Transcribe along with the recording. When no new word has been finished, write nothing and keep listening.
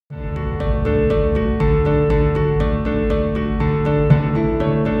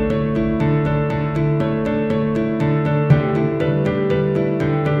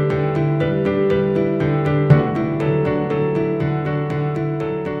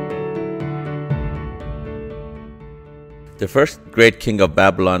The first great king of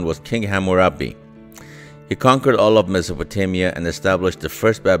Babylon was King Hammurabi. He conquered all of Mesopotamia and established the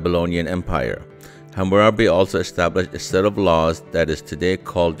first Babylonian Empire. Hammurabi also established a set of laws that is today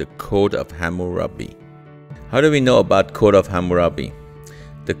called the Code of Hammurabi. How do we know about Code of Hammurabi?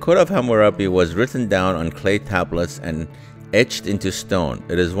 The Code of Hammurabi was written down on clay tablets and etched into stone.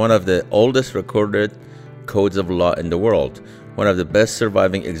 It is one of the oldest recorded codes of law in the world. One of the best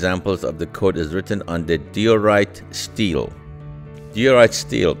surviving examples of the code is written on the diorite stele. Diorite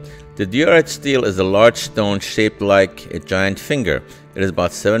stele. The diorite stele is a large stone shaped like a giant finger. It is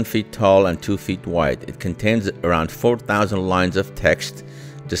about 7 feet tall and 2 feet wide. It contains around 4,000 lines of text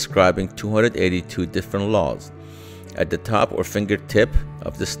describing 282 different laws. At the top or fingertip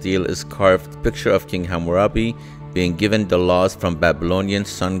of the stele is carved a picture of King Hammurabi being given the laws from Babylonian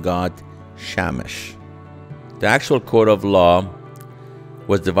sun god Shamash. The actual code of law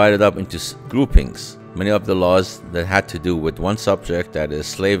was divided up into groupings. Many of the laws that had to do with one subject, that is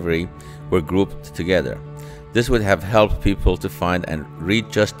slavery, were grouped together. This would have helped people to find and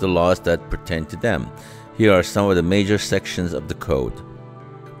read just the laws that pertain to them. Here are some of the major sections of the code: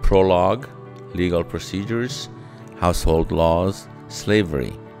 prologue, legal procedures, household laws,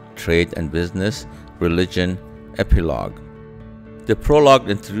 slavery, trade and business, religion, epilogue. The prologue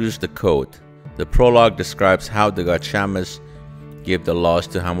introduced the code. The prologue describes how the god Shamash gave the laws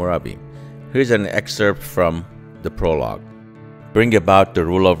to Hammurabi. Here's an excerpt from the prologue. Bring about the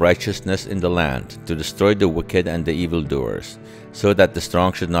rule of righteousness in the land, to destroy the wicked and the evildoers, so that the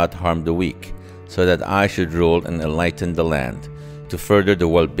strong should not harm the weak, so that I should rule and enlighten the land, to further the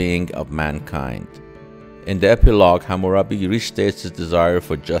well-being of mankind. In the epilogue, Hammurabi restates his desire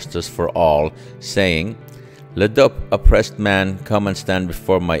for justice for all, saying, "Let the oppressed man come and stand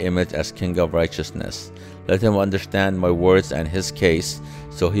before my image as king of righteousness. Let him understand my words and his case,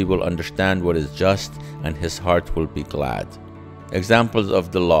 so he will understand what is just, and his heart will be glad." Examples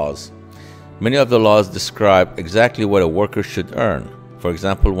of the laws. Many of the laws describe exactly what a worker should earn. For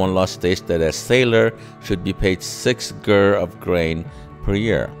example, one law states that a sailor should be paid 6 gur of grain per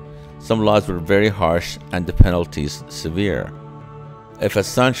year. Some laws were very harsh and the penalties severe. If a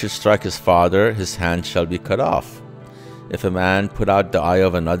son should strike his father, his hand shall be cut off. If a man put out the eye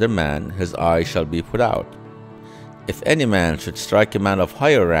of another man, his eye shall be put out. If any man should strike a man of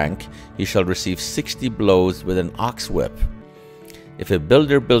higher rank, he shall receive 60 blows with an ox whip. If a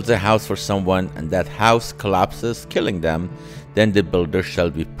builder builds a house for someone and that house collapses, killing them, then the builder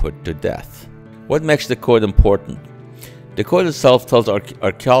shall be put to death. What makes the code important? The code itself tells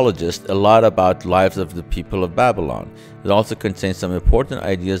archaeologists a lot about lives of the people of Babylon. It also contains some important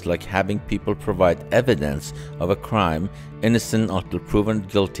ideas like having people provide evidence of a crime, innocent until proven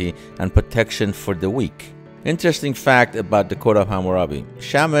guilty, and protection for the weak. Interesting fact about the Code of Hammurabi.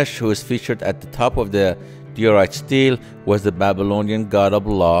 Shamash, who is featured at the top of the diorite stele, was the Babylonian god of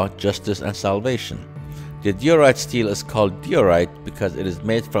law, justice, and salvation. The diorite stele is called diorite because it is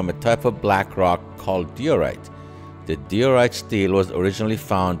made from a type of black rock called diorite. The diorite stele was originally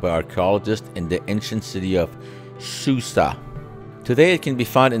found by archaeologists in the ancient city of Susa. Today it can be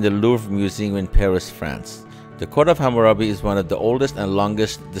found in the Louvre Museum in Paris, France. The Code of Hammurabi is one of the oldest and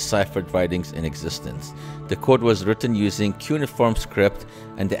longest deciphered writings in existence. The code was written using cuneiform script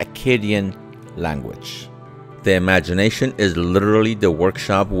and the Akkadian language. The imagination is literally the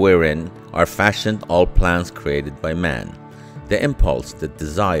workshop wherein are fashioned all plans created by man. The impulse, the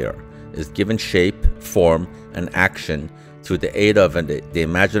desire, is given shape, form, and action through the aid of the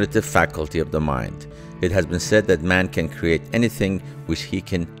imaginative faculty of the mind. It has been said that man can create anything which he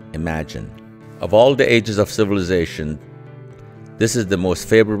can imagine. Of all the ages of civilization, this is the most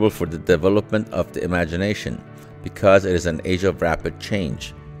favorable for the development of the imagination because it is an age of rapid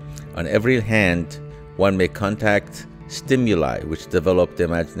change. On every hand, one may contact stimuli which develop the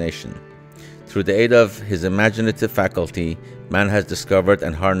imagination. Through the aid of his imaginative faculty, man has discovered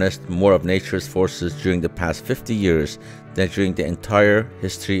and harnessed more of nature's forces during the past 50 years than during the entire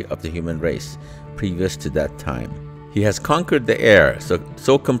history of the human race previous to that time. He has conquered the air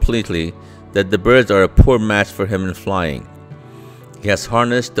so completely that the birds are a poor match for him in flying. He has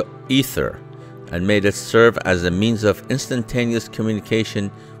harnessed the ether and made it serve as a means of instantaneous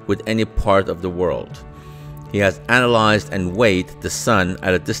communication with any part of the world. He has analyzed and weighed the sun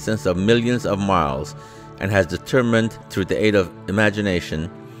at a distance of millions of miles and has determined through the aid of imagination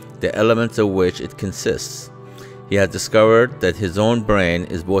the elements of which it consists. He has discovered that his own brain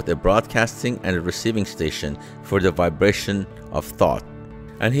is both a broadcasting and a receiving station for the vibration of thought.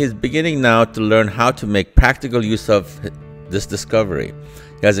 And he is beginning now to learn how to make practical use of this discovery.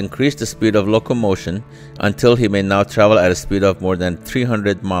 He has increased the speed of locomotion until he may now travel at a speed of more than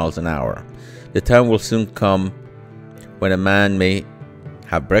 300 miles an hour. The time will soon come when a man may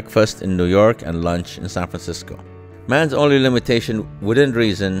have breakfast in New York and lunch in San Francisco. Man's only limitation within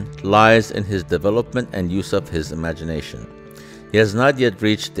reason lies in his development and use of his imagination. He has not yet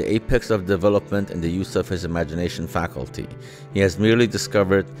reached the apex of development in the use of his imagination faculty. He has merely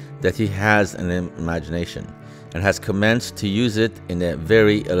discovered that he has an imagination and has commenced to use it in a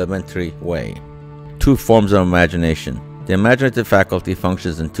very elementary way. Two forms of imagination. The imaginative faculty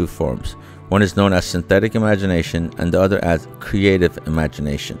functions in two forms. One is known as synthetic imagination and the other as creative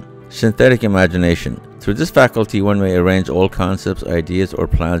imagination. Synthetic imagination. Through this faculty, one may arrange all concepts, ideas, or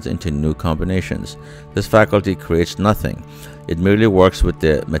plans into new combinations. This faculty creates nothing. It merely works with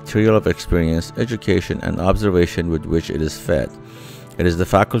the material of experience, education, and observation with which it is fed. It is the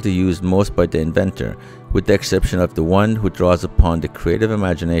faculty used most by the inventor, with the exception of the one who draws upon the creative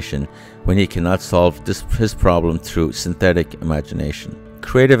imagination when he cannot solve his problem through synthetic imagination.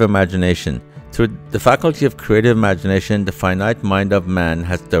 Creative imagination. Through the faculty of creative imagination, the finite mind of man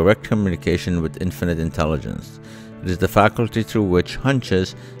has direct communication with infinite intelligence. It is the faculty through which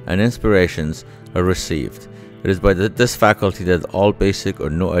hunches and inspirations are received. It is by this faculty that all basic or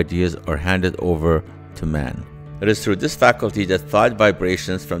new ideas are handed over to man. It is through this faculty that thought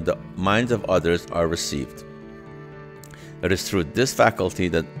vibrations from the minds of others are received. It is through this faculty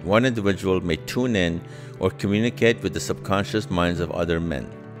that one individual may tune in or communicate with the subconscious minds of other men.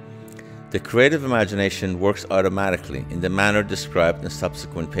 The creative imagination works automatically in the manner described in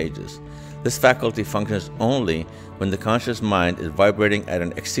subsequent pages. This faculty functions only when the conscious mind is vibrating at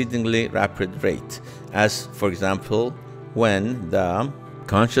an exceedingly rapid rate, as, for example, when the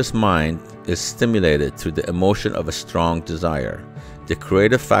conscious mind is stimulated through the emotion of a strong desire. The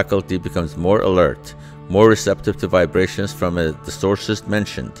creative faculty becomes more alert, more receptive to vibrations from the sources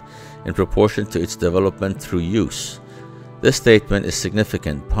mentioned, in proportion to its development through use. This statement is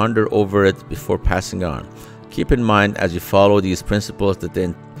significant. Ponder over it before passing on. Keep in mind as you follow these principles that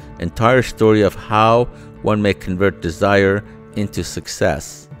the entire story of how one may convert desire into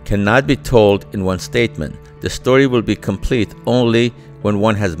success cannot be told in one statement. The story will be complete only when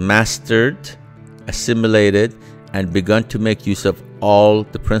one has mastered, assimilated, and begun to make use of all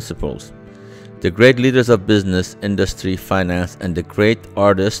the principles. The great leaders of business, industry, finance, and the great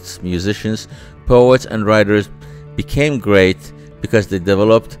artists, musicians, poets, and writers became great because they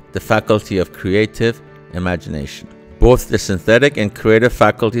developed the faculty of creative imagination. Both the synthetic and creative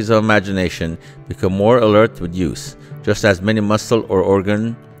faculties of imagination become more alert with use, just as many muscle or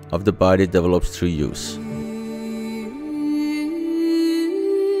organ of the body develops through use.